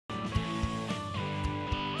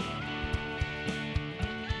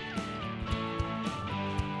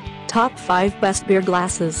Top 5 Best Beer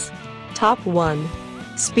Glasses. Top 1.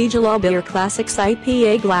 Spiegelau Beer Classics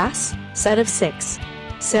IPA Glass, Set of 6.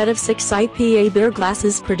 Set of 6 IPA beer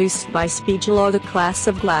glasses produced by Spiegelau. The class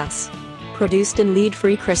of glass. Produced in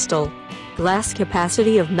lead-free crystal. Glass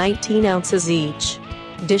capacity of 19 ounces each.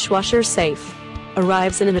 Dishwasher safe.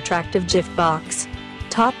 Arrives in an attractive gift box.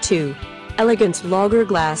 Top 2. Elegance Lager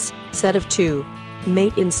Glass, Set of 2.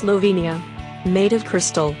 Made in Slovenia. Made of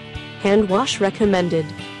crystal. Hand wash recommended.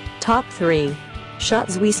 Top 3. Schott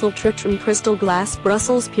Zwiesel Tritan Crystal Glass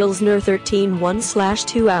Brussels Pilsner 13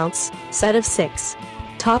 1/2 ounce, Set of 6.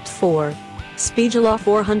 Top 4. Spiegelau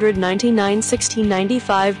 499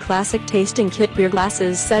 1695 Classic Tasting Kit Beer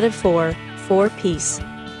Glasses Set of 4, 4-piece.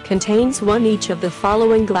 Contains one each of the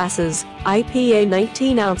following glasses: IPA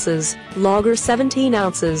 19 ounces, Lager 17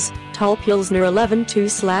 ounces, Tall Pilsner 11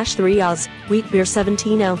 2/3 oz, Wheat Beer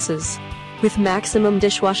 17 ounces. With maximum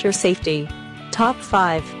dishwasher safety. Top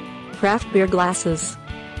 5. Craft beer glasses.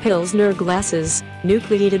 Pilsner glasses,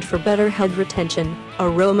 nucleated for better head retention,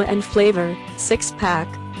 aroma and flavor, 6-pack,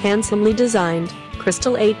 handsomely designed,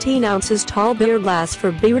 crystal 18 ounces tall beer glass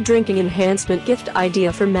for beer drinking enhancement gift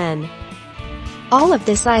idea for men. All of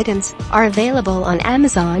these items are available on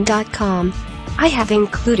Amazon.com. I have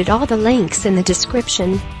included all the links in the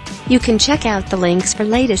description. You can check out the links for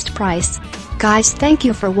latest price. Guys, thank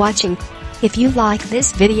you for watching. If you like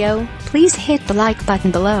this video, please hit the like button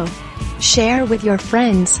below. Share with your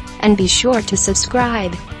friends, and be sure to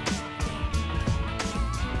subscribe.